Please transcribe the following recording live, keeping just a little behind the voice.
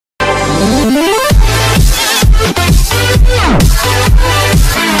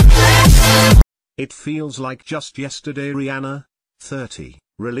It feels like just yesterday Rihanna, 30,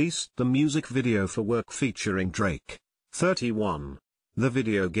 released the music video for Work featuring Drake, 31. The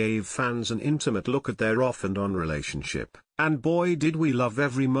video gave fans an intimate look at their off-and-on relationship, and boy did we love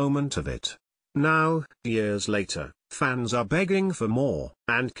every moment of it. Now, years later, fans are begging for more,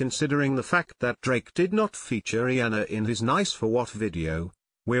 and considering the fact that Drake did not feature Rihanna in his Nice for What video,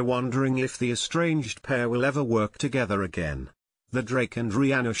 we're wondering if the estranged pair will ever work together again. The Drake and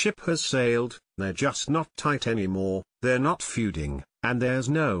Rihanna ship has sailed, they're just not tight anymore, they're not feuding, and there's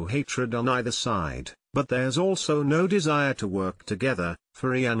no hatred on either side, but there's also no desire to work together, for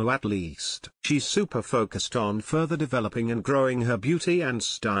Rihanna at least. She's super focused on further developing and growing her beauty and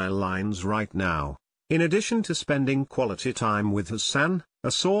style lines right now. In addition to spending quality time with Hassan,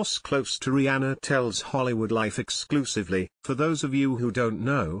 a source close to Rihanna tells Hollywood Life exclusively, for those of you who don't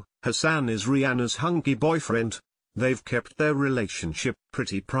know, Hassan is Rihanna's hunky boyfriend. They've kept their relationship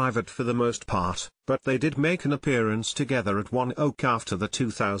pretty private for the most part, but they did make an appearance together at One Oak after the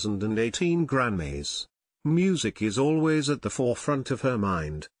 2018 Grammys. Music is always at the forefront of her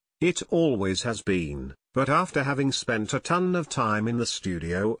mind. It always has been, but after having spent a ton of time in the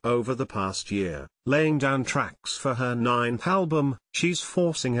studio over the past year, laying down tracks for her 9th album, she's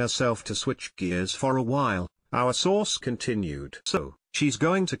forcing herself to switch gears for a while, our source continued. So, she's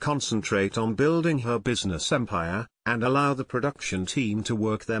going to concentrate on building her business empire, and allow the production team to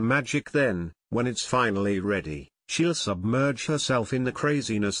work their magic. Then, when it's finally ready, she'll submerge herself in the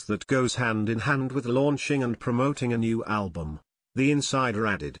craziness that goes hand in hand with launching and promoting a new album. The insider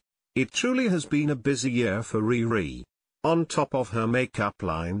added. It truly has been a busy year for Riri. On top of her makeup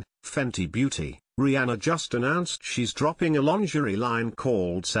line, Fenty Beauty, Rihanna just announced she's dropping a lingerie line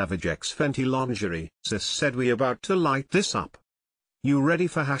called Savage X Fenty Lingerie. Sis said, we about to light this up. You ready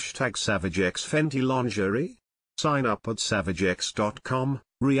for #Savage X Fenty Lingerie? Sign up at savagex.com,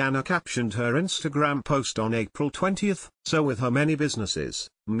 Rihanna captioned her Instagram post on April 20th. So with her many businesses,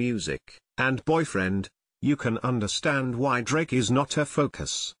 music, and boyfriend, you can understand why Drake is not her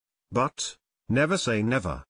focus. But, never say never.